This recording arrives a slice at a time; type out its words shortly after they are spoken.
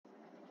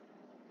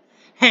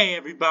Hey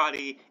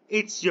everybody,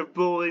 it's your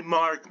boy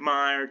Mark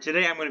Meyer.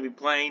 Today I'm going to be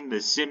playing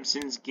the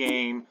Simpsons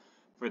game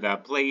for the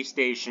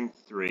PlayStation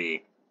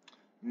 3.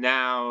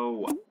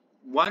 Now,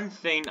 one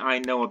thing I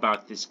know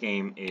about this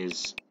game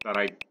is that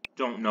I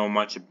don't know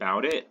much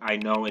about it. I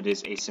know it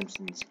is a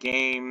Simpsons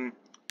game,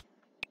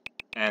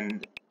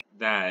 and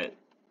that,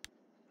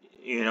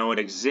 it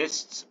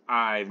exists.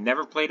 I've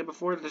never played it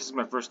before. This is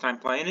my first time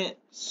playing it,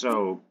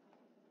 so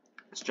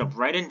let's jump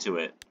right into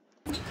it.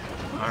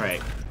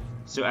 Alright.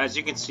 So as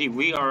you can see,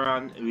 we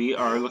are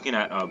looking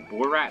at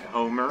Borat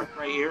Homer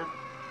right here.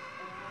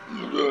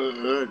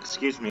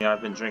 Excuse me,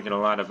 I've been drinking a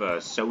lot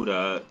of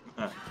soda.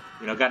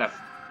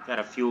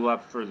 Gotta fuel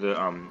up for the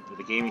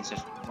gaming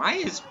session. Why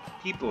is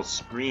people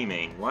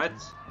screaming? What?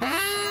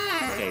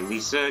 Okay,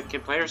 Lisa can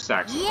play her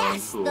saxophone.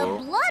 Yes, cool. The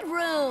blood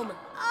room.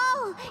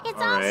 Oh, it's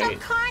all so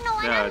carnal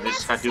and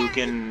this unnecessary.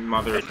 Hadouken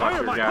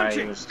motherfucker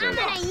guy was I'm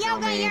gonna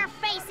yoga your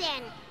face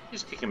in.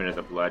 Just kick him into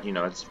the blood,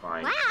 it's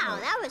fine. Wow,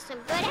 that was some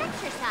good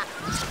exercise.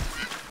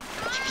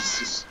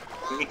 Jesus,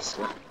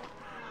 Lisa.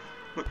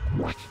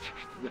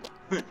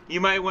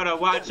 You might want to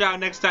watch out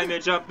next time you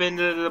jump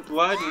into the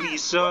blood,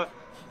 Lisa.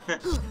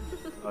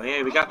 Oh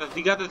yeah, we got the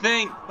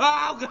thing.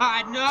 Oh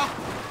God, no!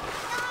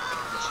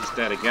 She's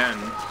dead again.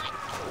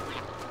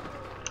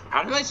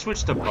 How do I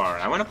switch to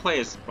Bart? I want to play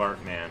as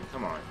Bartman.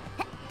 Come on.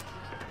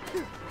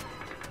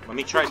 Let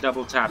me try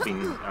double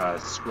tapping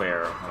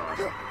square.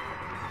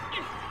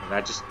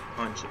 That just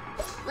punch it.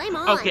 Flame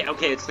on.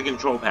 Okay, it's the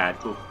control pad.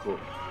 Cool.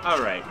 All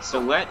right, so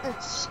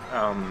let's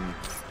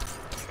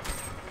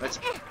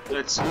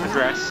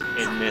address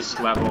in this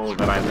level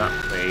that I've not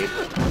played.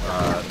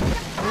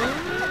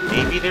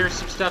 Maybe there's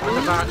some stuff in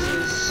the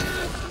boxes.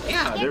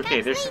 Yeah,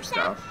 there's some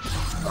stuff.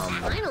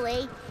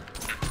 Finally.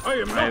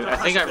 I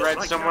think I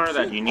read somewhere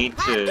that you need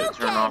to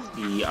turn off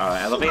the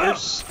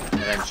elevators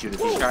and then shoot at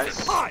these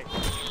guys.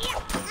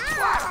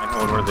 And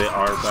hold the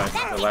R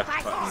button, the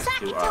left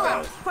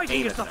button to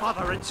aim at them.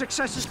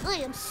 I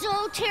am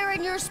so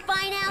tearing your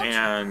spine out.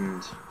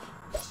 And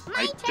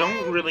I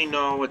don't really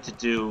know what to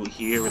do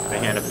here with the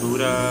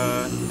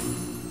Hanafuda,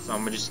 so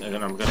I'm gonna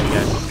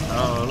guess.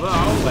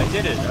 Oh, I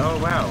did it. Oh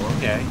wow,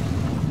 okay.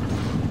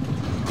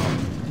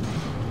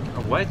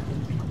 What?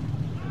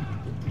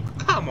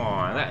 Come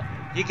on,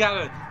 you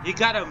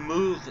gotta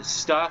move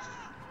stuff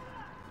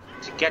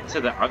to get to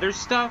the other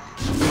stuff.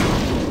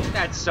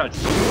 That's such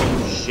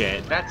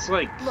bullshit. That's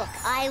like... Look,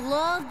 I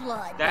love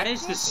blood. That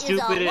is the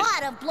stupidest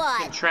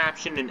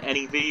contraption in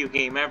any video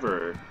game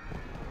ever.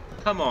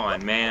 Come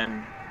on,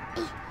 man.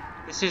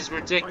 This is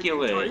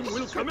ridiculous.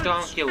 It's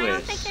ridiculous. I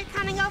don't think they're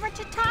coming over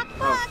to talk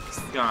books.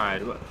 Oh,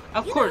 God.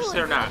 Of course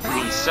they're not,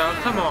 Lisa.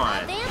 Come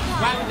on.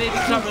 Why would they be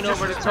coming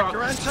over to talk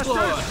books?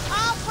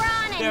 All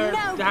brawn and They're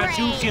no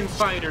Hadouken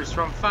fighters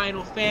from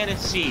Final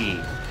Fantasy.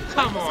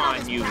 Come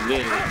on, you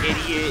little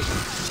idiot.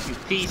 You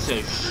piece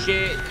of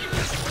shit.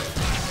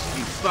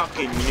 You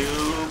fucking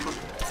noob.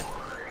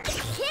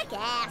 Kick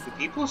ass. Do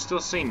people still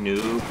say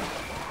noob?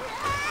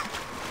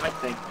 I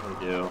think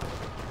they do.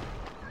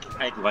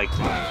 I'd like to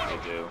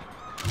think they do.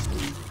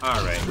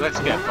 Alright, let's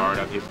get Bart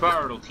up here.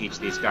 Bart will teach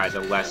these guys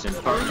a lesson.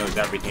 Bart knows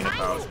everything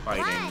about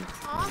fighting.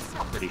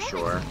 Pretty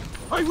sure.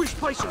 I wish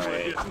Tyson were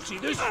here to see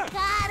this.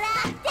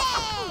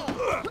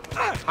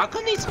 How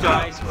come these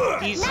guys,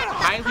 these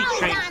highly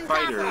trained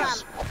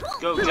fighters,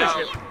 go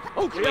down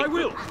Okay, I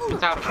will.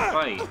 without a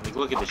fight? Like,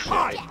 look at this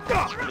shit.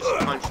 Just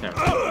punch them.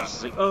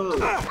 It's just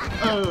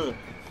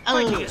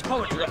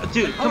like,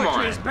 dude, come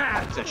on. It's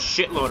a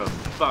shitload of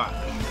fuck.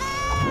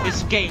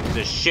 This game's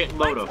a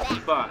shitload of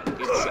fuck.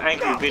 It's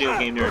Angry Video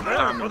Game Nerd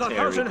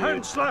commentary,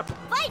 dude.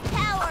 Fight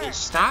power.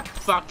 Stop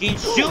fucking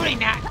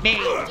shooting at me!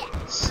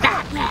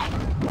 Stop it!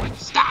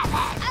 Stop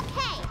it!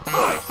 Okay.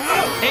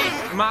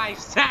 Take my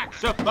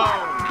saxophone!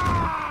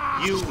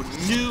 You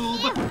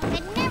noob!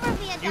 I'd never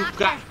be a doctor. You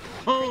got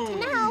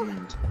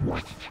honed!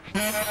 I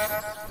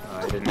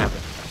didn't have it.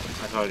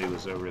 I thought he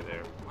was over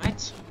there.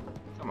 What?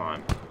 Come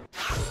on.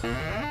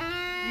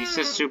 He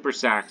says super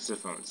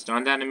saxophone.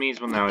 Stunned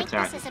enemies will now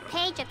attack. This is a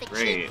page of the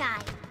Great. cheat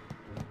guide.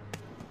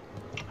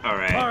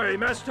 Alright. Hi,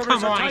 Master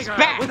Come on, he's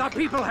back! with a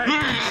people head.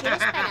 Should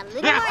have spent a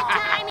little more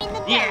time in the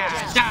dojo.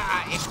 Yeah,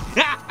 die!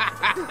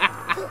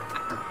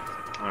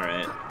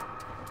 Alright.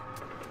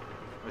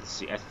 Let's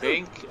see. I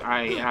think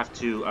I have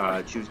to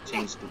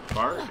change to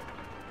Bart.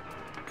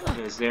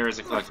 Because there is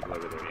a collectible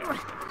over there, yeah.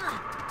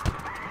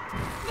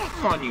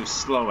 Come on, you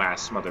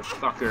slow-ass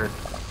motherfucker.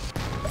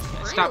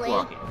 Yeah, stop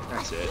walking.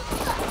 That's it.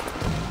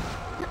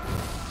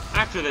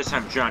 After this,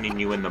 I'm drowning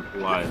you in the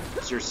blood.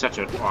 Because you're such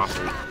an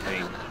awful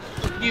thing.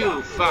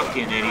 You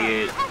fucking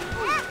idiot.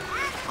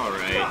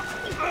 Alright.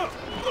 Oh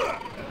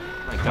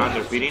my God,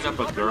 they're beating up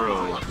a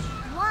girl.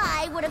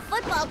 Why would a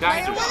football These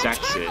guys player are want to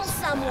tackle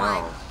sexist.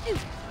 someone?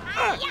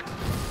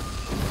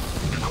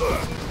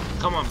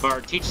 Come on,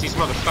 Bart. Teach these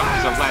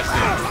motherfuckers a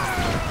lesson.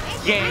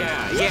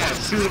 Yeah.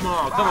 Shoot them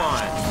all. Come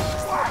on.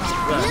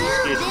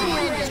 Excuse me.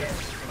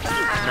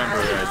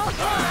 Remember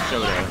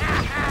soda.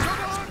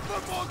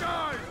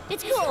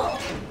 It's cool.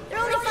 They're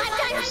only 5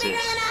 times bigger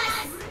than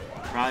us.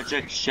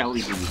 Project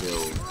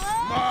Shelbyville.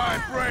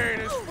 My brain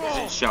is Is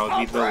full. it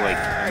Shelbyville, like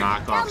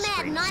knockoff Tell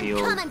Madden I'm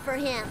Springfield? coming for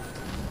him.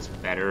 It's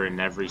better in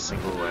every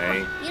single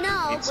way. You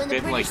know, It's when the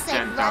been like British said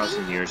 10,000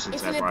 bloody, years since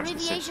it's I've an watched The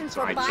abbreviation Simpsons,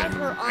 for so by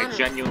her I honor.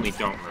 genuinely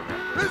don't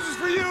remember. This is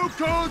for you,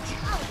 Coach.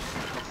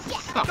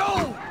 Fuck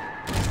you.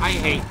 I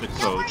hate the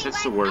coach.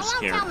 That's the worst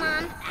I won't tell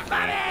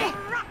character.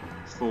 Mom.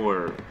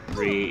 4,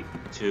 3,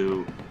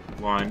 2,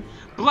 1.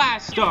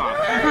 Blast off!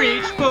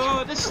 Reach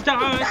for the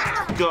stars!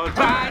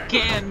 Goodbye,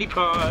 candy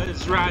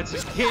bars! Rides a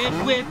kid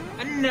with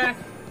a knack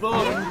for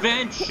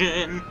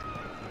invention.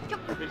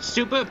 With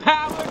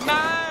superpowered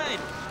mind!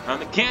 A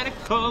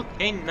mechanical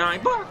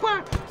canine. Bark,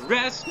 bark!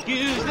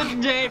 Rescues the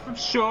day from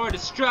shore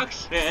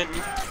destruction.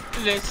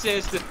 This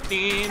is the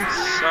theme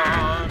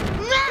song.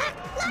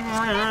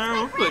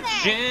 For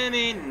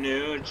Jenny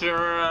Neutron.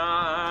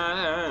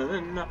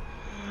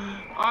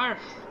 Arf,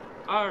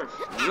 arf,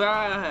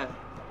 ah.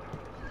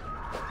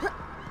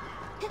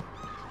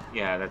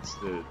 Yeah, that's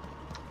the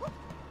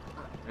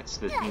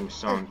theme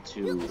song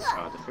to the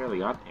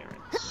Fairly Odd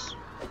Parents.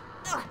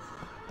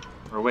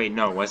 Or wait,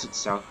 no, was it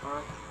South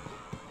Park?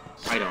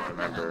 I don't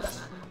remember.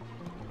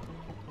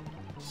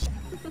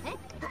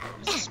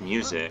 What's this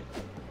music?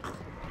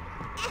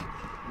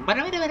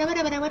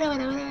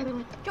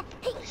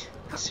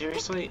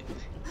 Seriously?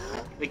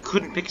 They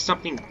couldn't pick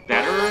something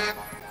better?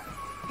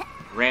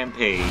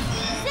 Rampage.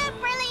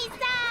 Super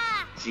Lisa!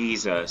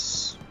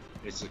 Jesus.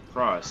 It's a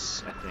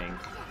cross, I think.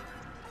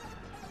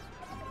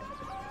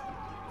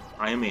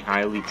 I am a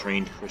highly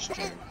trained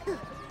Christian. Is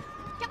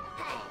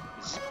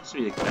this supposed to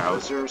be like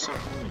Bowser or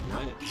something?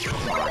 Like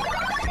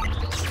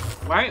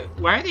what?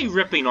 Why are they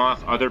ripping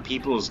off other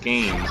people's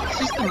games?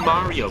 This is the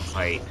Mario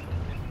fight.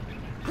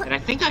 And I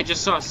think I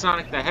just saw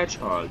Sonic the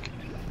Hedgehog.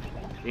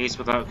 Days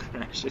without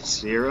crash at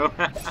 0.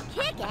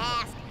 Kick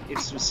ass!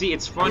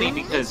 It's funny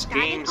because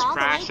games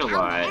crash a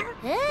lot.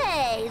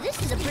 Hey, this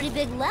is a pretty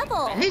big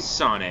level. It is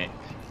Sonic.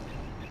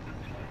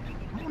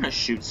 I want to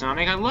shoot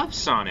Sonic. I love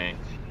Sonic.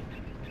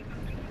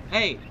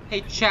 Hey,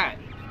 chat.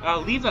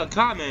 Leave a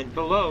comment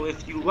below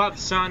if you love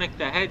Sonic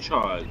the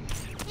Hedgehog.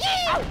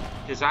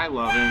 Because I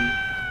love him.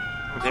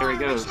 Oh, there he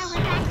goes. What's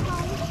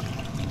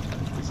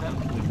that?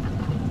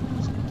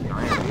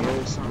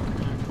 Diarrhea or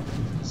something?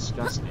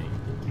 Disgusting.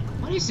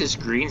 What is this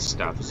green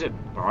stuff? Is it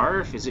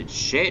barf? Is it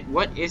shit?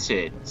 What is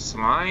it?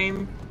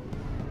 Slime?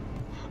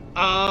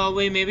 Oh,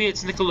 wait, maybe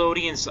it's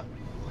Nickelodeon.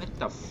 What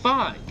the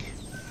fuck?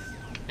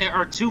 There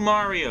are 2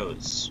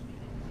 Marios.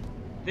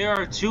 There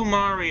are 2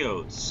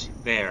 Marios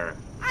there.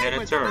 And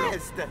a turtle.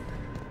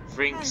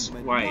 Frank's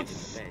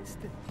wife.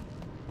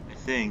 I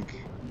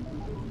think.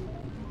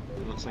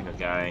 It looks like a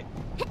guy.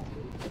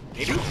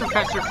 Maybe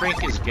Professor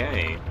Frank is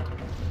gay.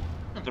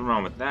 Nothing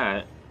wrong with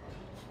that.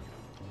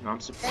 No, I'm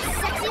The surprised.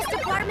 sexiest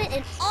department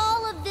in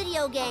all of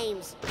video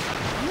games. The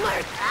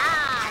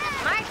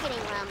marketing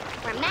room,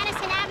 where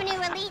Madison Avenue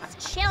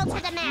elites chill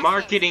to the masses.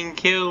 Marketing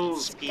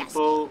kills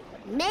people.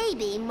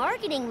 Maybe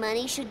marketing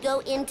money should go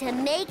into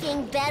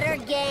making better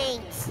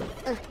games.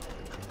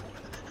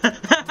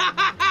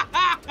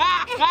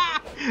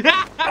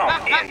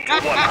 Pump into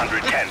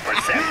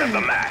 110% of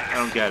the max. I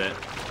don't get it.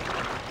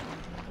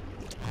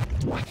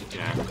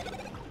 Yeah.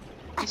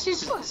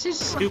 This is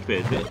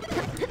stupid.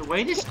 The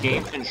way this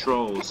game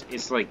controls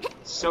is like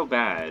so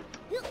bad.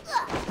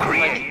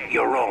 Create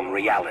your own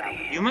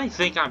reality. You might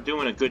think I'm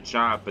doing a good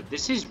job, but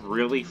this is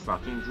really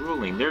fucking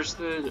drooling. There's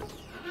the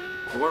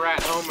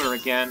Borat Homer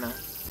again. Come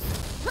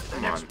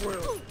on. Next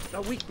world,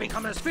 the weak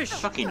become as fish,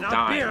 Fucking and our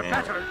die, beer man.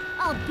 better.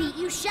 I'll beat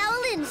you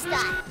Shaolin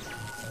style.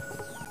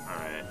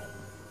 Alright.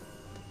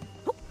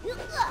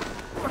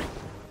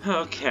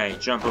 Okay,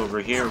 jump over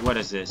here. What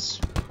is this?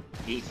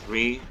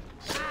 E3?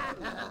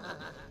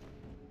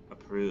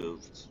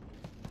 Approved.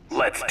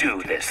 Let's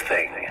do this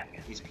thing.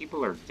 These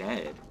people are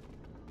dead.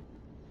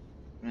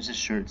 What does this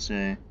shirt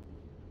say?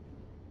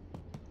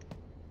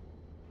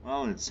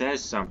 Well, it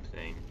says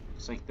something.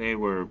 Looks like they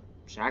were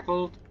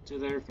shackled to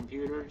their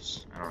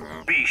computers? I don't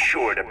know. Be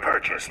sure to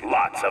purchase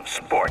lots of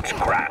sports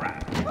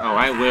crap. Oh,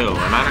 I will,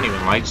 and I don't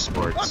even like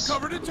sports.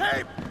 Covered in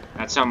tape.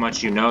 That's how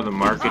much you know the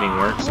marketing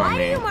works on Why do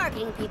me. you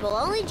marketing people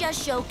only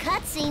just show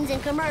cutscenes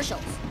and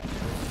commercials?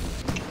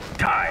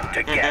 Time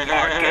to get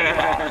our game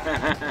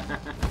on.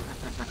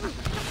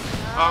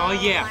 Oh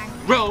yeah,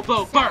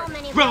 Robo Bart,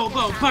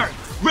 Robo Bart,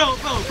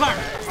 Robo Bart,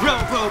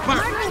 Robo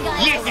Bart. Marketing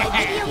guys is a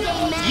video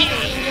game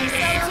magazine is so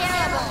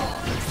terrible.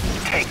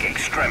 Take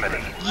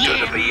extremity to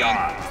the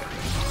beyond.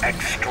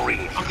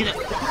 Extreme. I'll get it.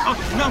 Oh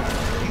no,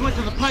 he went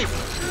to the pipe.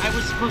 I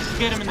was supposed to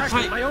get him in the That is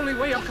pipe. my only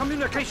way of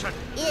communication.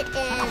 It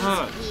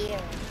ends here.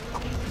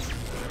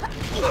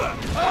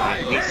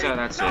 Lisa,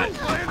 that's it.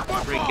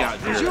 Freak out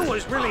here. She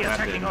was really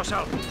attacking us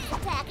out.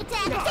 Attack,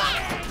 attack,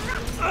 attack!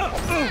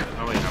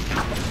 Oh wait, I'm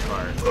too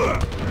far.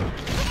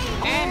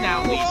 And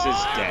now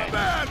Lisa's dead.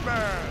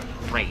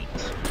 Great.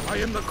 I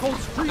am the cold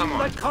stream Come on.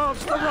 that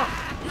carves the rock.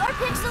 Your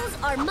pixels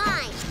are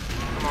mine.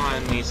 Come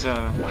on, Lisa.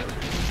 I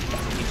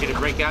need you to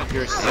break out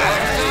your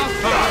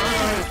saxophone.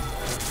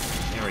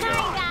 There we Sorry go.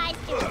 guys,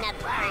 it's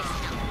nothing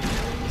personal.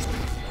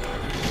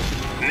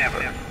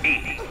 Never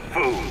eat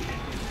food.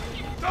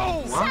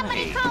 No!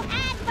 Somebody Why? call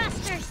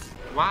Adbusters!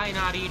 Why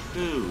not eat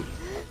food?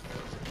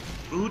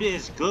 Food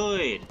is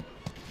good.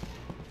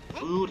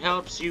 Food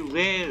helps you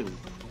live.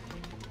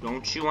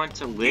 Don't you want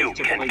to live You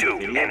to can play do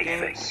video anything,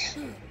 games?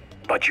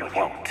 but you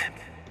won't.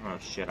 Oh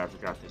shit, I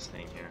forgot this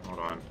thing here. Hold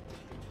on.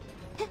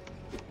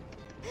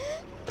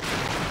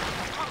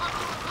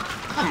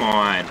 Come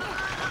on.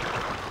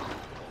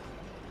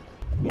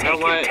 You know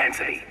Take what?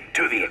 intensity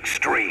to the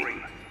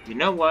extreme. You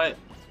know what?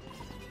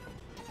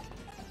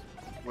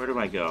 Where do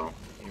I go?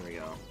 Here we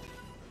go.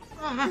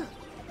 Okay.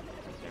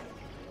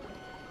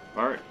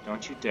 Bart,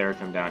 don't you dare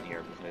come down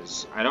here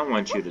because I don't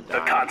want you to The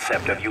die.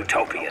 concept of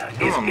utopia is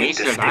Come on,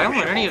 Lisa, I don't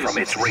want any of the indistinguishable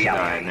from its Simpsons to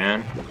die, reality.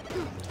 man.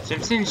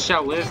 Simpsons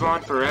shall live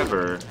on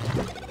forever.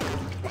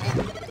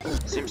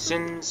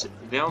 Simpsons,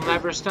 they'll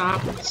never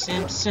stop.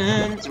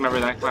 Simpsons. Remember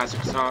that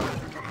classic song?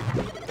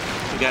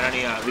 We got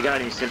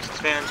any Simpsons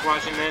fans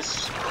watching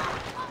this?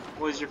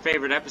 What was your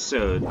favorite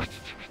episode?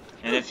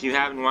 And if you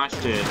haven't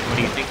watched it, what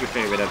do you think your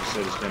favorite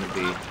episode is going to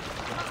be?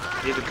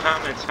 Leave a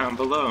comment down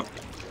below.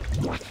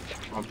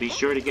 I'll be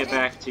sure to get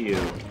back to you.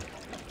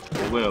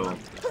 I will.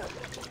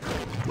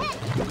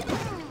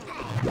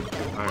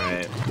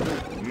 Alright.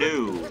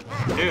 New.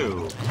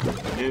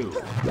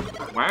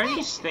 Why are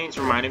these things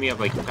reminding me of,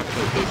 like,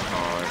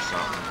 Pepto-Bismol or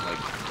something?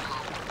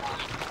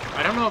 Like,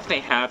 I don't know if they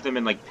have them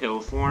in, like,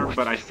 pill form,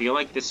 but I feel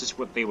like this is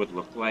what they would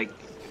look like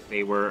if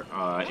they were,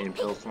 in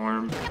pill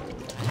form.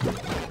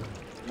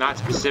 Not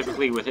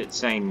specifically with it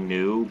saying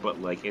new,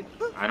 but, like, it,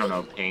 I don't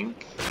know,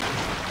 pink.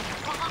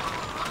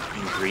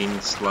 And green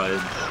sludge.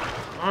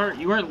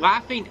 You were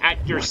laughing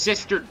at your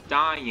sister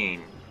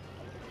dying.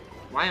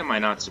 Why am I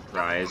not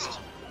surprised?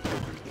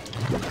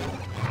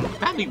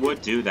 Probably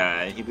would do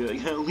that. He'd be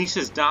like,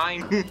 Lisa's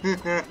dying.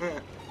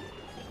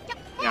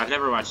 Yeah, I've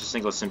never watched a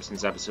single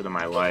Simpsons episode in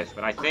my life,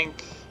 but I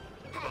think,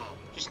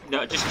 just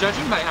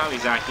judging by how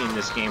he's acting in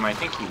this game, I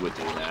think he would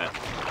do that.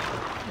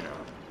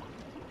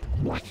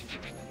 You know.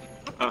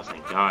 Oh,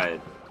 thank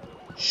God.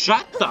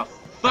 Shut the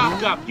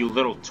fuck up, you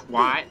little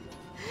twat.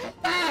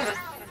 Where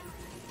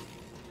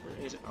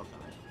is it? Oh, God.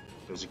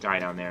 There's a guy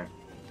down there.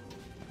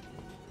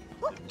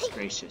 Goodness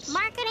gracious.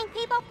 Marketing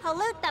people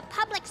pollute the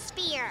public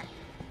sphere.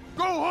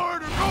 Go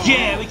harder! Go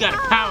Yeah, we got a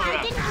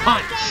power-up didn't know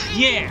punch.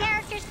 game Yeah.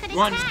 characters could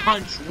One attack.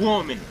 punch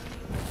woman.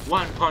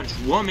 One punch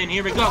woman.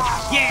 Here we go.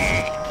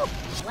 Yeah.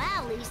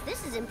 Wow, Lise,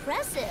 this is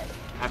impressive.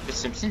 Have the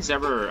Simpsons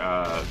ever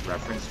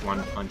referenced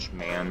One Punch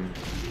Man?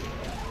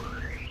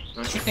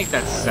 Don't you think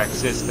that's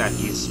sexist that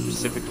he's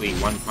specifically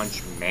One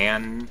Punch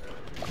Man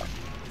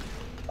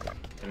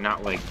and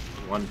not like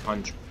One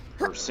Punch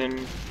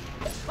Person?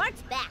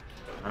 Bart's back.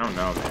 I don't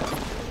know,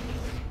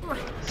 man.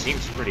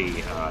 Seems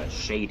pretty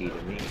shady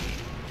to me.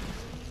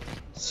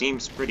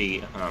 Seems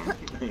pretty,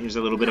 here's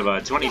a little bit of a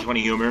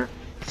 2020 humor.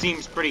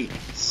 Seems pretty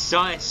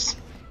sus.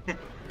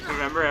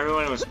 Remember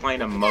everyone was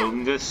playing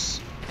Among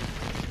Us?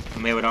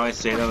 And they would always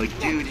say that, like,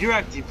 dude, you're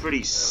acting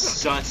pretty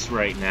sus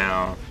right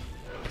now.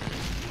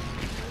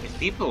 If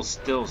people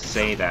still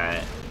say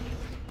that,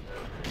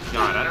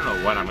 God, I don't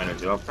know what I'm gonna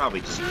do. I'll probably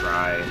just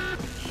cry.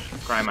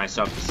 Cry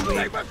myself to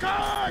sleep.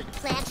 Plant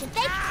your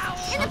fake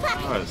in the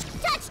pocket.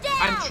 Touchdown!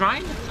 I'm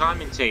trying to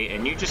commentate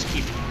and you just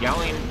keep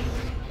yelling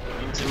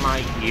into my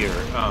ear.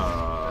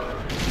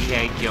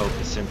 EA killed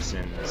the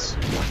Simpsons.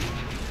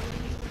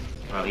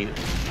 Well,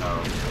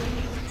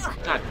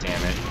 God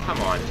damn it.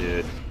 Come on,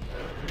 dude.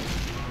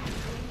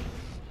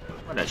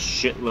 What a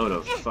shitload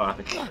of fuck.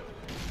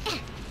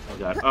 Oh,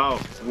 God. Oh,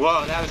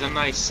 whoa, that was a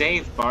nice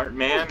save, Bart,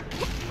 man.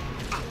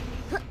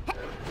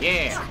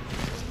 Yeah.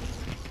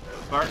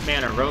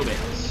 Bartman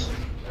aerobics.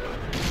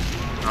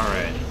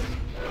 Alright.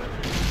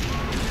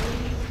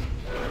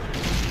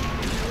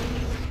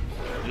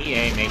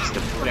 EA makes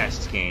the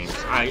best games.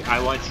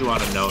 I want you all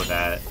to know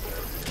that.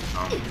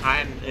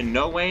 I'm in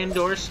no way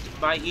endorsed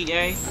by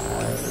EA.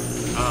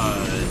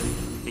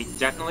 They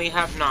definitely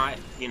have not,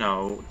 you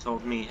know,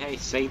 told me, hey,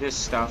 say this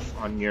stuff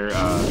on your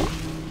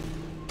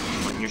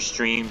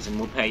streams and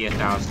we'll pay you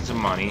thousands of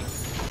money.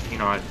 You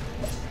know,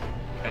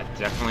 that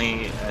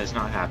definitely has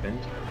not happened.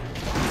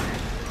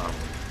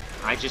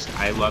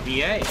 I love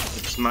EA.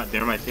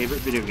 They're my favorite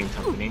video game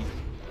company.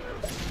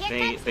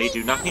 They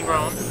do nothing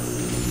wrong,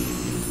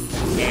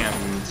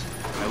 and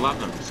I love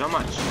them so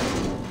much.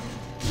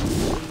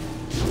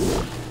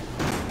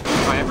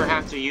 If I ever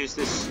have to use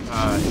this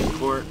in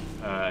court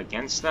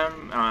against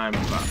them, I'm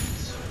fucked.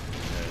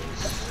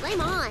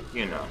 Flame on.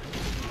 You know,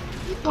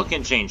 people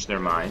can change their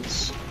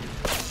minds.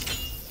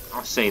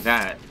 I'll say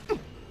that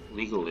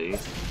legally.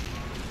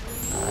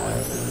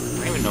 I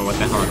don't even know what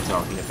the hell I'm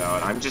talking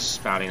about. I'm just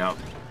spouting out.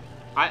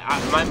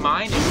 My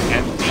mind is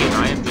empty, and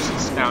I am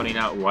just spouting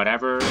out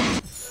whatever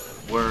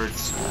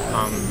words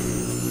come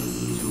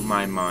to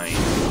my mind.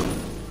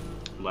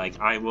 Like,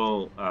 I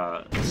will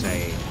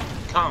say,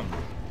 come,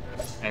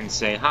 and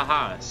say,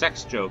 haha,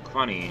 sex joke,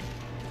 funny.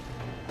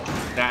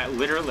 That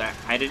literally,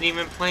 I didn't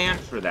even plan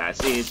for that.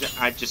 See,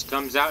 it just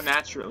comes out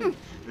naturally.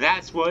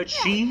 That's what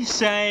she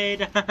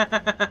said!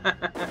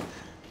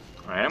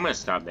 Alright, I'm gonna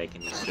stop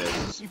making these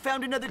jokes. You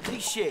found another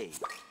cliche.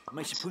 Am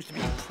I supposed to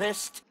be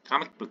impressed?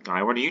 Comic book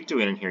guy, what are you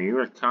doing in here?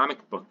 You're a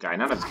comic book guy,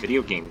 not a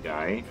video game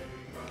guy. Get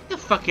the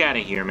fuck out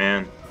of here,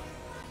 man.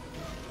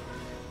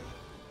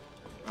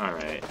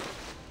 Alright.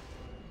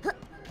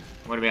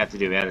 What do we have to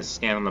do? We have to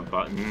stand on the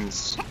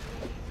buttons.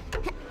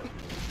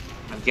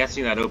 I'm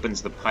guessing that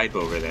opens the pipe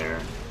over there.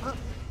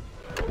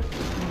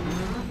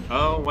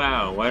 Oh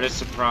wow, what a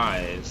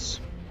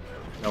surprise.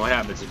 Now what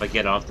happens if I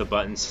get off the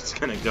buttons? It's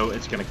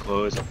gonna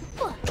close.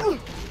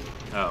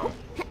 Oh.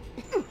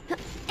 Well,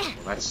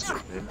 that's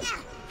stupid.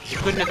 You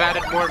couldn't have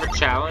added more of a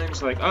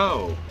challenge? Like,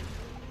 oh,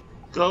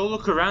 go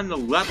look around the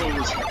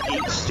levels,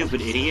 you stupid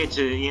idiot,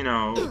 to, you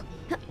know,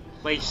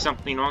 place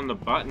something on the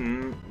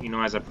button, you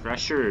know, as a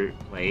pressure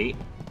plate.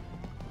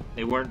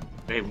 They weren't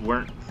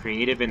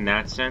creative in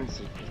that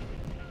sense. It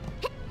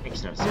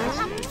makes no sense,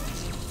 dude.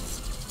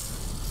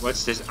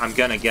 What's this? I'm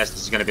gonna guess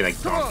this is gonna be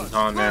like Donkey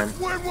Kong then.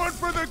 Win one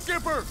for the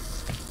Gipper!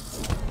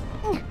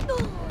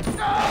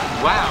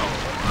 Wow.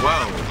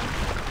 Whoa.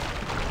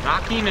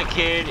 Knocking a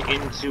kid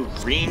into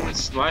green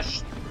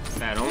slush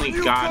that only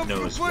God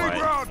knows what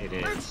it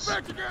is.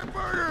 What?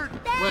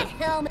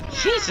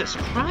 Jesus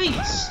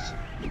Christ!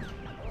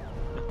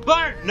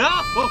 Bart, no!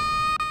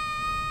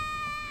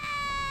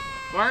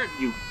 Bart,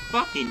 you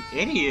fucking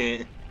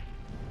idiot!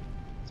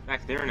 It's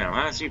back there now.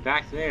 How is he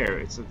back there?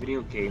 It's a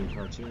video game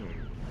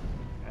cartoon.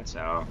 That's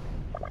how.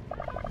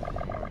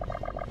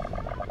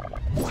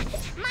 My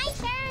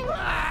turn!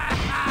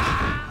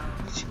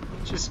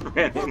 Just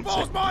ran into.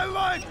 Football's my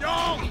life,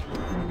 y'all!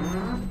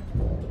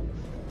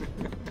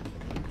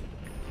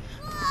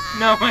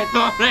 No, I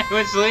thought it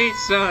was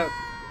Lisa.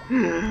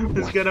 I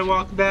was gonna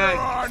walk back.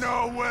 There are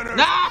no winners!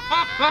 No!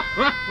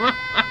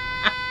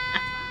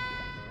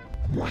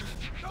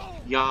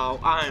 Y'all,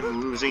 I'm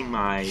losing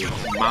my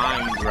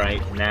mind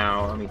right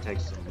now. Let me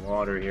take some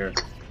water here.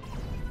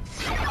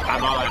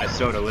 I'm all out of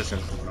soda. Listen.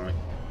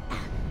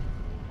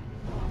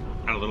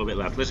 Got a little bit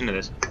left. Listen to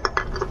this.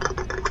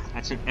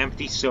 That's an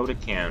empty soda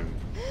can.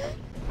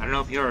 I don't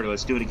know if you heard it.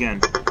 Let's do it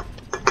again.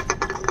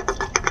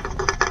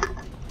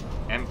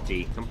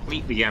 Empty.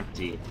 Completely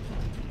empty.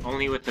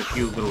 Only with a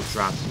few little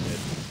drops of it.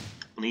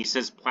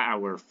 Lisa's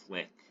power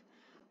flick.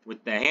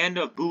 With the hand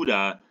of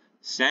Buddha,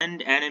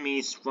 send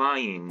enemies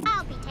flying.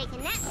 I'll be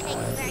taking that, thank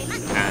you very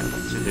much.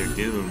 To their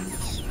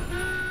dooms.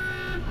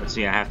 Let's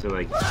see, I have to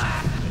like...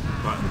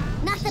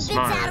 Knock the bits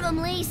out of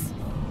them, Lise.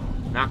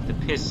 Knock the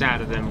piss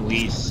out of them,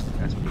 Lise.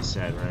 That's what he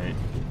said, right?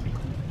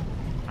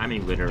 I'm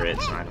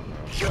illiterate, so I don't know.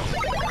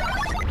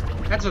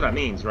 That's what that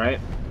means, right?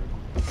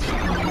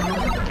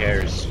 Who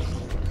cares?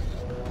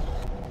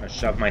 I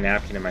shove my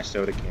napkin in my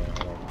soda can.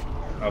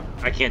 Oh,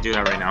 I can't do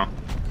that right now.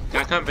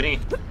 Got company.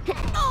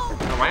 Oh,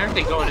 why aren't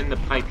they going in the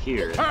pipe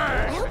here?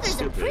 I hope there's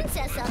a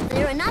princess up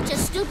there and not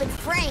just stupid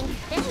Frank.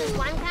 This is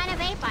one kind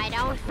of ape I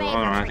don't favor.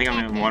 Hold on, I think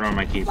I'm getting water on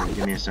my keyboard.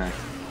 Give me a sec.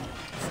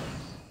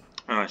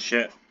 Oh,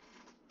 shit.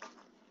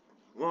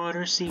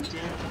 Water seeped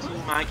into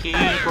my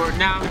keyboard,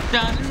 now it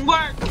doesn't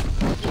work!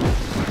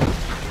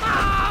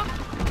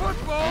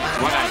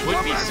 What I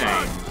would be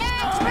saying is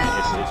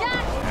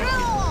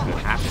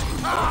what happened.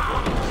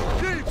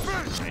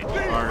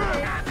 Bart.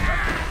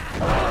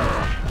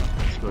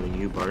 Let's go to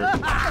you, Bart.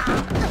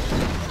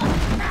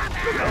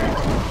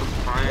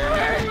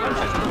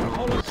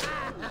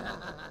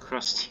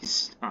 Krusty,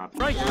 stop.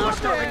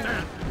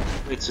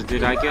 Wait, so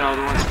did I get all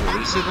the ones for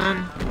Lisa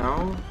then?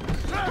 No?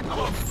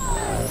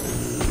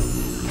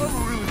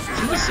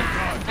 Lisa.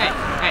 Hey,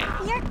 hey.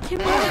 You're too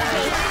much.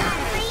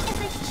 Great as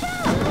a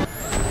show.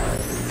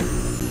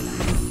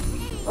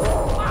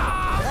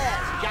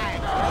 This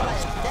giant gorilla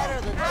is better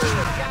than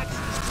Lou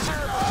Jackson's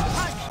terrible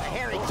punch, the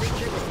hairy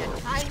creature with your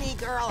tiny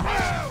girl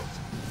hands.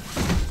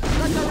 The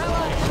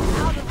gorilla is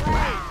out of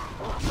way.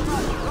 You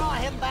must draw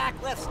him back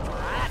with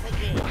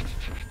strategy.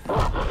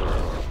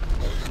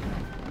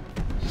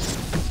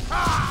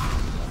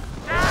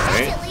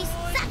 Right.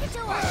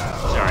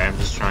 Sorry, I'm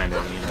just trying to,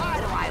 you know,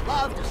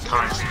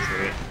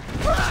 concentrate.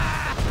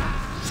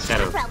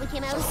 Instead of Probably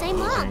came out of the same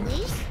mom,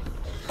 Lise.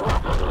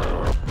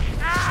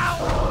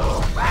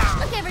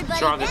 Look, everybody,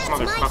 draw this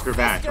motherfucker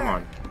back. Come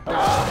on. The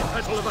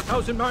battle of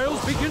 1,000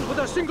 miles begins with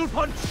a single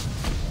punch.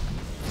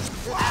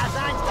 As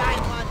Einstein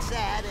once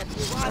said, if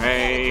you want to get a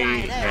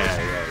giant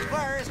egg,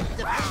 first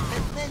defeat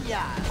his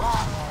minions.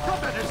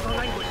 Combat is the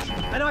language,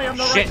 and I am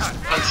the Shit! writer.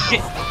 Oh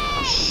shit!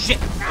 Oh shit!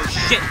 Oh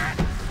shit!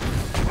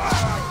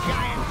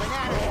 Giant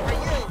bananas for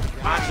you.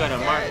 I'm gonna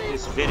mark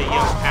this video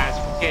as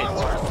for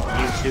kids.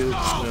 YouTube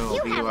will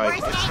be like,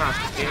 it's not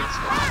for kids,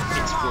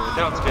 it's for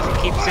adults, because it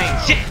keeps saying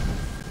shit!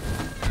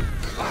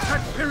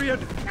 Attack period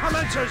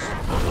commences.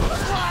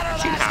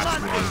 She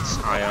half-mates,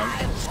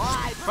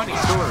 funny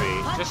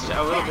story, just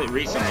a little bit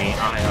recently,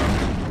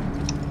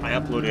 I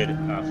uploaded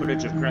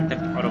footage of Grand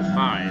Theft Auto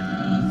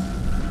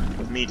 5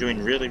 with me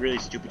doing really, really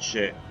stupid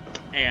shit.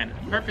 And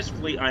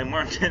purposefully, I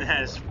marked it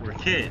as for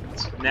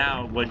kids.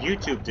 Now, what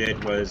YouTube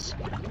did was,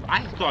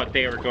 I thought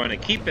they were going to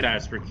keep it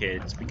as for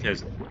kids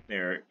because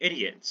they're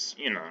idiots,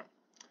 you know.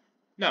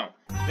 No,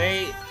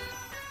 they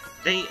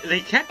They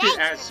kept it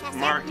as Professor.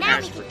 marked Now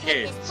as we for can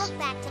take kids. this book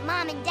back to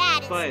Mom and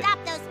Dad and But-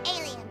 stop those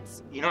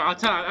aliens. You know,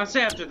 I'll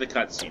say after the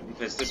cutscene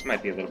because this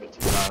might be a little bit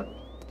too loud.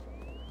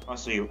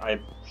 Also,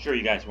 I'm sure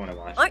you guys want to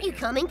watch. Aren't you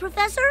coming,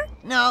 Professor?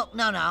 No.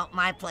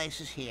 My place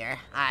is here.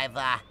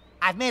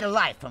 I've made a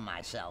life for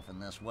myself in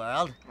this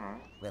world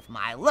with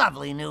my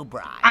lovely new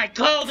bride. I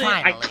called it!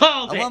 Finally, I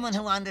called a it! woman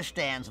who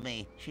understands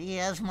me. She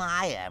is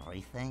my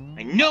everything.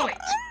 I knew it!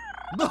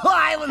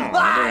 I was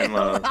they're in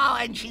love. Oh,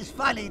 and she's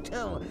funny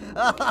too.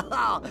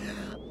 Oh,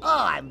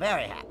 I'm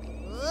very happy.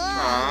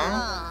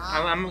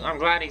 I'm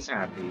glad he's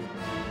happy.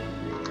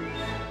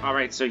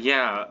 Alright, so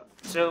yeah.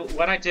 So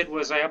what I did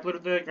was I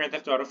uploaded the Grand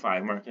Theft Auto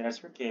 5, marked it as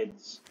for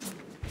kids.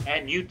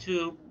 And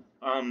YouTube,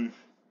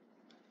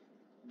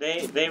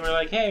 they were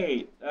like,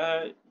 hey,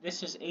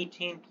 this is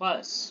 18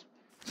 plus.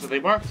 So they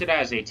marked it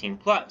as 18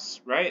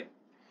 plus, right?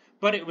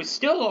 But it was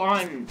still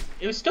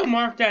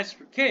marked as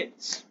for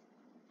kids.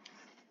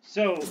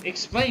 So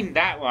explain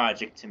that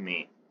logic to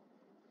me.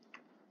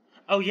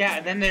 Oh yeah,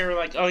 and then they were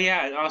like, oh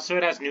yeah, also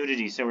it has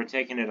nudity, so we're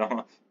taking it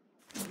off.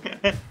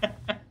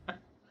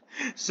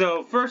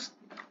 So first,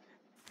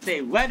 they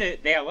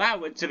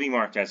allow it to be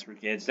marked as for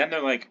kids, then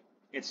they're like,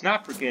 it's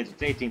not for kids,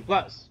 it's 18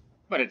 plus,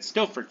 but it's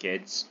still for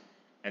kids.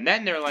 And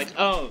then they're like,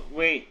 oh,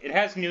 wait, it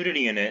has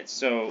nudity in it,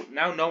 so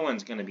now no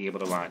one's gonna be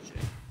able to watch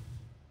it.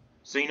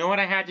 So you know what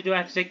I had to do? I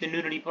had to take the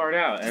nudity part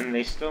out, and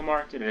they still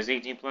marked it as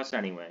 18 plus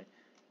anyway.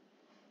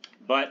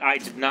 But I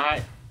did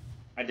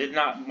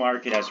not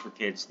mark it as for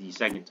kids the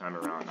second time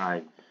around.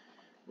 I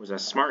was a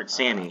smart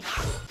Sammy.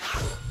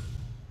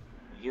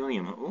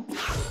 Helium. Ooh.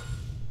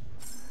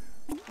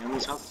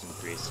 Family's health is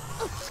increased.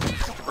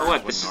 Oh,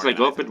 what? This is like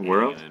open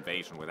world? An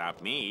invasion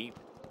without me,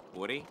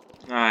 would he?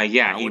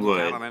 Yeah, he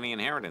would. Count on any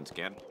inheritance,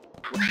 kid.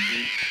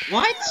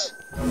 What?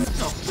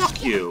 Oh,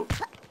 fuck you.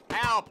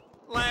 Help,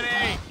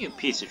 Lenny! You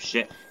piece of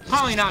shit.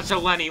 Calling out to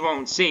Lenny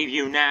won't save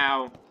you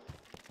now.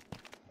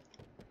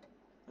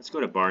 Let's go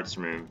to Bart's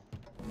room.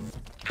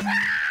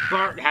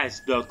 Bart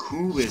has the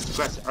coolest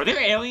quest. Are there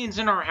aliens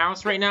in our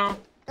house right now?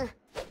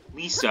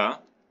 Lisa?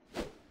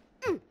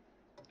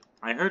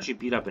 I heard you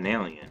beat up an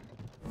alien.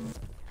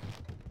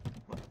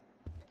 What?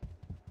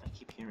 I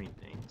keep hearing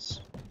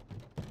things.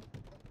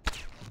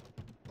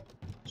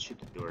 Shoot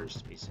the doors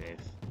to be safe.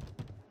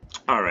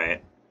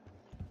 Alright.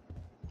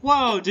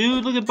 Whoa,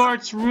 dude, look at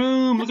Bart's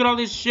room. Look at all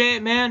this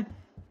shit, man.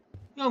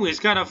 Yo, he's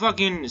got a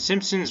fucking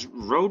Simpsons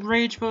road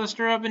rage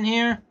poster up in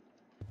here.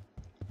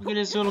 Look at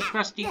his little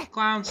crusty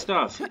clown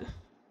stuff.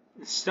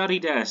 Study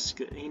desk.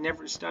 He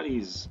never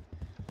studies.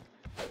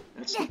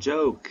 That's the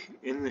joke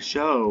in the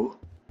show.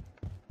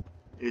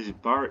 Is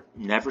Bart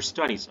never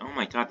studies. Oh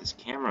my god, this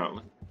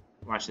camera.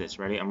 Watch this,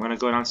 ready? I'm gonna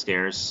go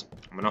downstairs.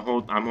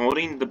 I'm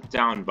holding the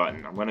down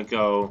button. I'm gonna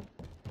go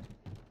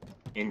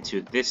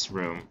into this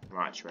room.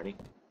 Watch, ready?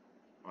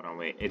 Hold on,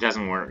 wait. It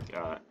doesn't work.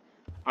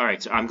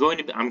 Alright, so I'm going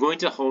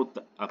to hold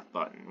the up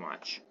button.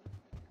 Watch.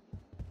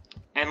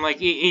 And like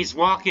he's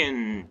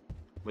walking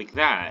like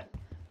that.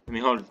 Let me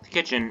hold the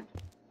kitchen.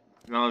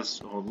 Now let's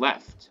hold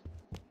left.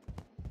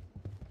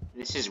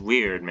 This is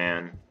weird,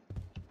 man.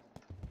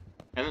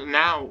 And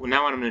now what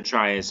I'm gonna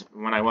try is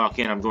when I walk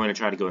in, I'm going to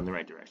try to go in the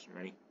right direction.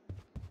 Ready?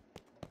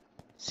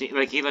 See,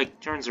 like he like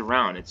turns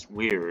around. It's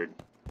weird.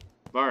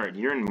 Bart,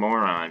 you're a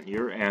moron.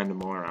 You're a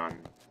moron.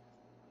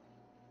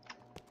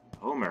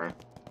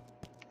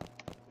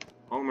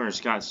 Homer's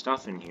got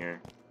stuff in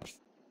here.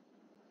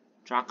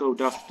 Choco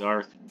Duff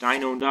Darth,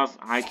 Dino Duff,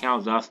 High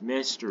Cal Duff,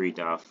 Mystery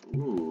Duff.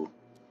 Ooh.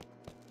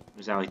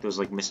 Was that like those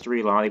like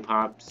mystery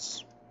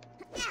lollipops?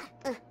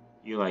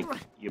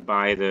 You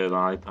buy the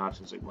lollipops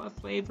and it's like, what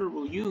flavor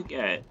will you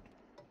get?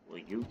 Will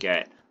you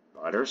get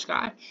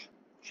butterscotch?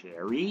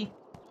 Cherry?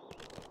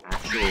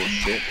 Actual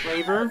shit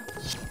flavor?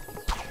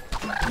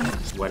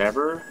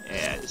 Whatever?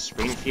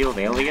 Springfield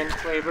alien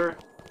flavor?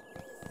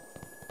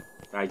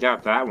 I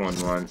got that one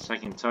once. I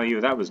can tell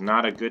you that was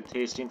not a good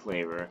tasting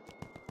flavor.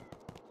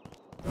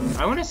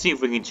 I want to see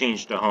if we can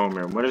change to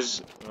Homer. What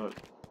is...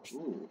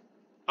 ooh.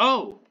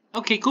 Oh!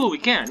 Okay, cool, we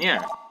can,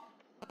 yeah.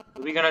 What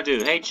are we gonna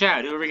do? Hey,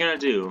 Chad, who are we gonna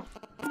do?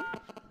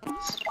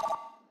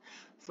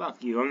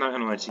 Fuck you, I'm not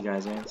gonna let you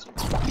guys answer.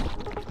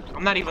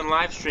 I'm not even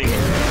live streaming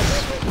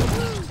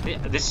this.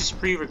 This is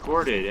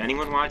pre-recorded.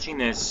 Anyone watching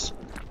this,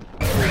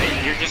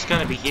 you're just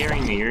gonna be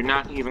hearing me. You're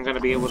not even gonna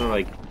be able to,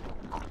 like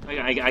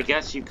I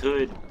guess you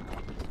could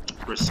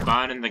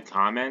respond in the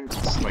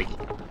comments, like,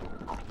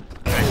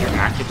 as you're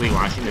actively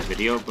watching the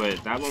video,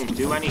 but that won't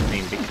do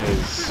anything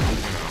because, you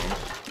know,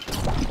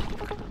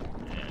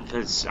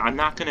 because I'm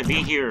not gonna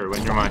be here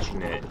when you're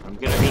watching it. I'm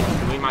gonna be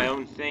doing my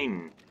own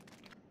thing.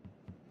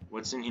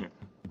 What's in here?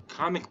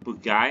 Comic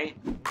book guy?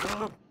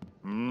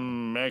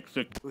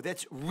 Mexican. Oh,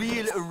 that's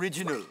real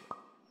original.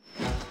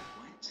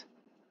 What?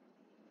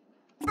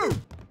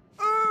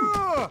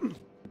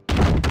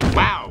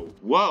 Wow,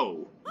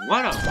 whoa,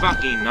 what a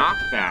fucking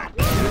knockback,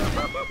 dude.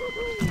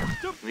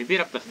 Can we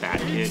beat up the fat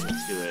kid?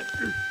 Let's do it.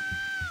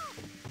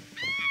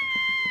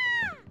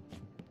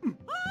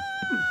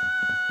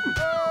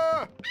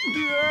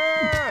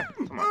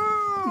 Come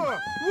on.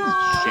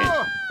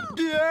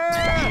 Shit.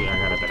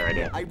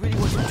 I really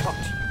want to talk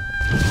to you.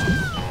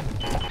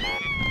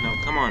 No,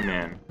 come on,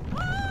 man.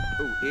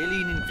 Oh,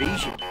 alien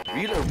invasion.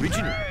 Real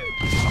original.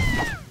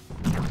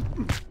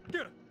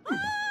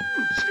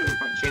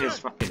 Punching his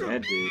fucking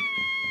head, dude.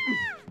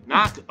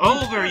 Knock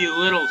over, you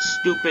little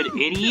stupid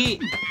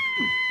idiot!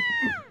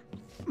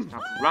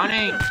 Stop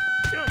running!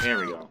 There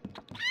we go.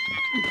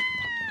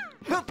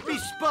 Help me,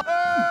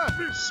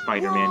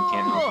 Spider-Man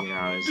can't help you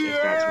now, if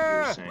that's what you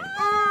were saying.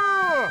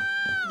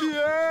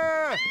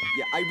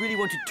 Yeah, I really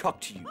want to talk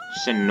to you.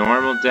 Just a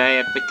normal day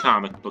at the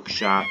comic book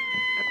shop,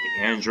 at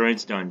the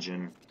Android's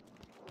dungeon.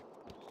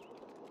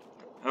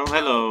 Oh,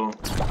 hello.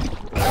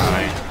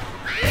 Hi.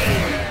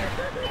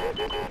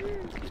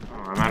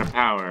 Oh, I'm out of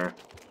power.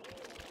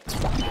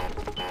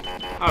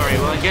 Alright,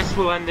 well, I guess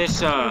we'll end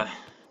this, well,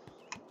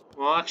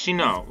 actually,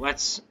 no.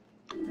 Let's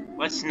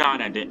not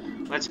end it.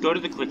 Let's go to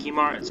the Quickie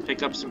Mart, let's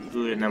pick up some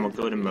food, and then we'll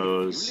go to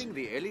Moe's.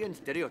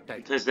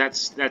 Because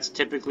that's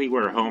typically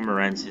where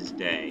Homer ends his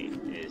day,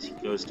 is he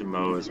goes to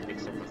Moe's,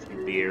 picks up a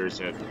few beers,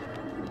 and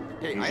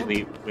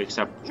usually wakes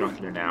up drunk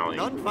in an alley.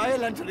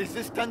 Non-violent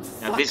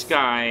resistance. Now, this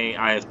guy,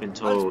 I have been I'll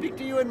told, speak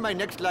to you in my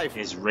next life.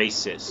 is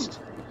racist.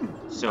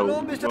 So,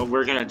 Hello, Mr. what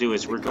we're gonna do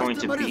is we're going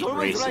to beat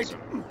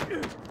racism.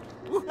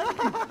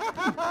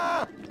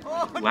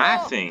 Oh,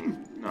 Laughing?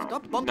 No,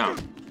 Stop no.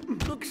 bumping.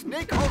 Look,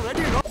 Snake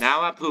already.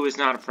 Now Apu is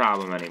not a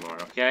problem anymore,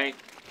 okay?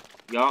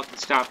 Y'all can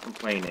stop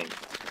complaining.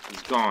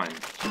 He's gone.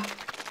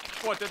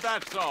 What did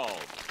that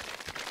solve?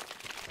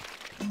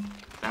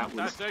 That was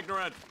That's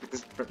ignorant.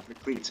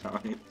 perfectly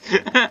timed.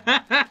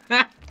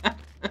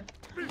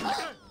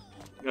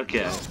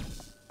 Okay.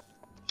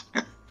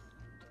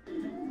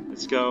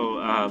 Let's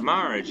go.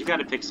 Marge, you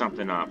gotta pick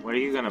something up. What are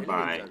you gonna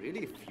buy? Aliens are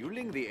really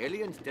fueling the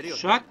alien stereotype.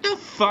 Shut the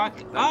fuck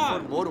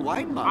up! More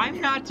wine, Mom.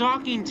 I'm not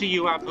talking to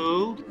you,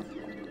 Apu!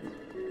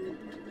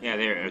 Yeah,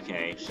 there,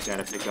 okay. She's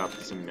gotta pick up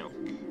some milk.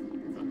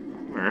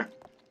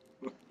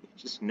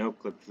 Just no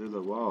clip through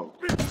the wall.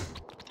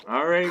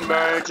 Alright,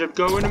 Marge, I'm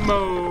going to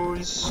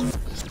Moe's.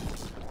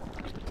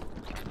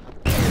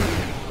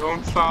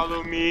 Don't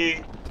follow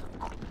me.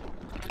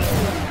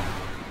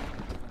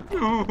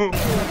 No.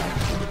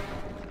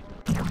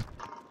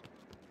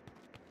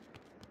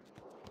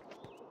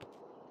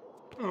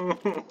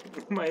 Oh,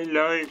 my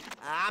life.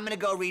 I'm gonna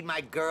go read my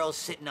Girls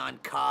Sitting on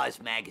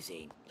Cars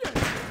magazine.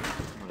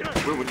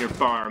 Ruin your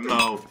bar,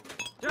 Mo.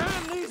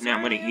 Now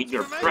I'm gonna eat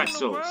your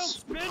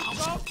pretzels.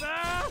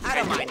 I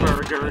don't And mind.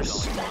 your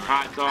burgers,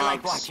 hot I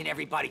like dogs. watching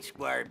everybody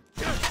squirm.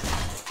 And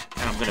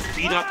I'm gonna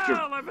beat up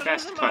your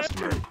best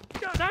customer.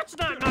 That's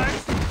not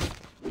nice.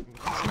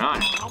 It's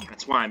not.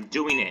 That's why I'm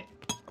doing it.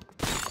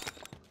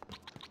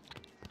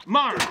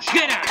 Marge,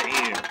 get out of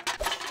here!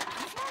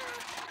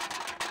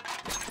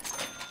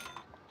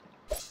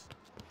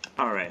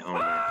 Alright, Homer.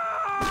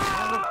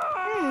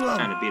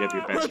 Time to beat up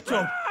your best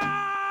friend.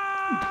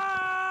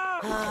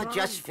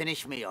 Just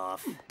finish me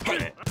off.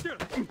 Alright.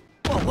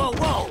 Whoa,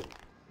 whoa,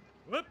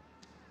 whoa!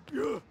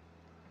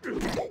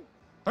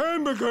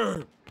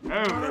 Hamburger!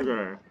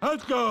 Hamburger.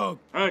 Hot dog!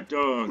 Hot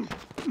dog.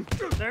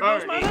 There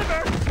goes my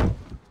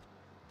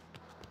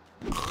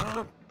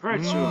liver.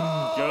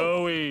 Pretzel.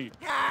 Joey.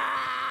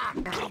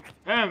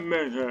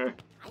 Hamburger.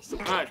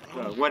 Hot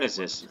dog. What is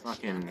this?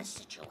 Fucking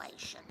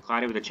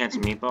Cloudy with a Chance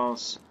of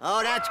Meatballs?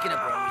 Oh, that's gonna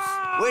bruise.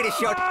 Way to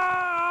show.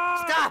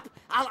 Stop!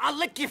 I'll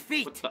lick your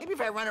feet. Maybe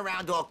if I run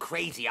around all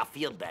crazy, I'll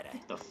feel better.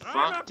 The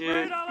fuck,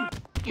 dude?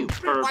 You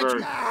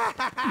pervert.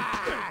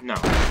 No.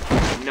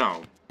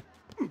 No.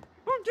 Who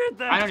did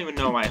that? I don't even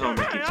know why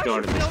Homer keeps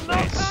going to this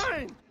place.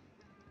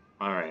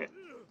 Alright.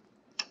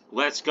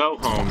 Let's go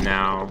home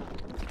now.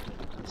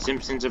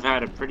 Simpsons have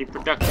had a pretty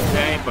productive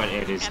day, but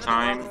it is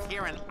time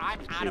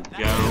to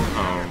go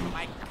home.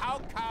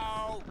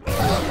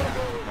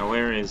 Now,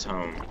 where is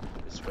home?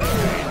 This way.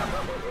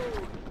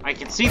 I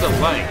can see the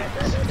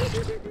lights.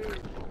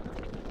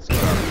 Let's go.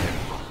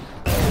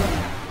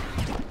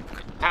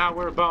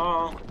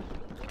 Powerball.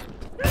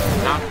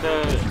 Not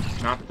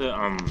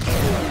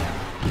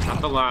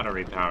the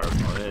lottery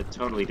Powerball. A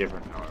totally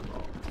different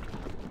Powerball.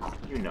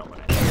 You know what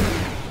I mean.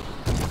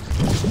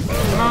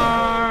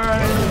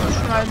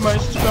 I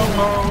must go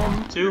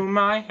home to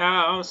my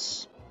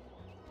house.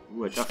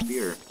 Ooh, a Duck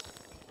beer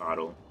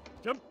bottle.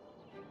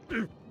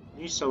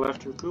 You still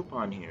left your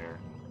coupon here.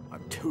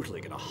 I'm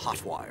totally gonna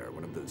hotwire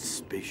one of those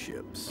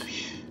spaceships.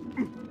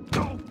 I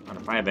don't know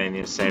if I have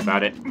anything to say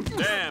about it.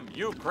 Damn,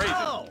 you crazy.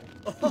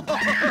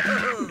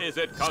 Is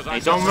it cause Hey,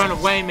 don't run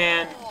away,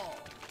 man.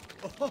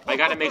 I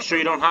gotta make sure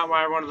you don't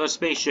hotwire one of those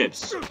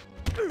spaceships.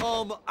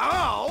 Ow!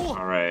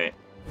 Alright.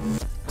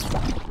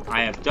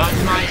 I have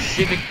done my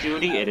civic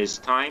duty. It is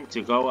time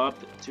to go up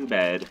to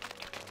bed.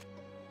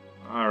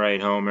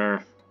 Alright,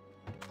 Homer.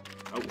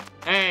 Oh,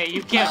 hey,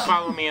 you can't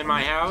follow me in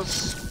my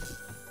house.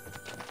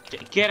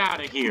 Get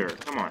out of here.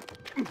 Come on.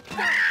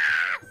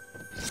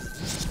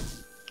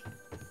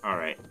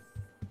 Alright.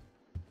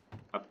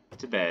 Up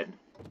to bed.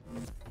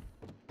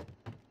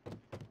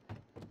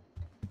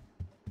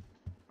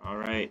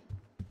 Alright.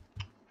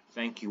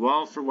 Thank you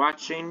all for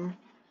watching.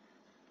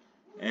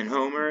 And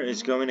Homer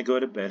is going to go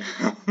to bed.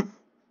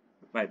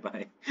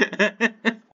 Bye-bye.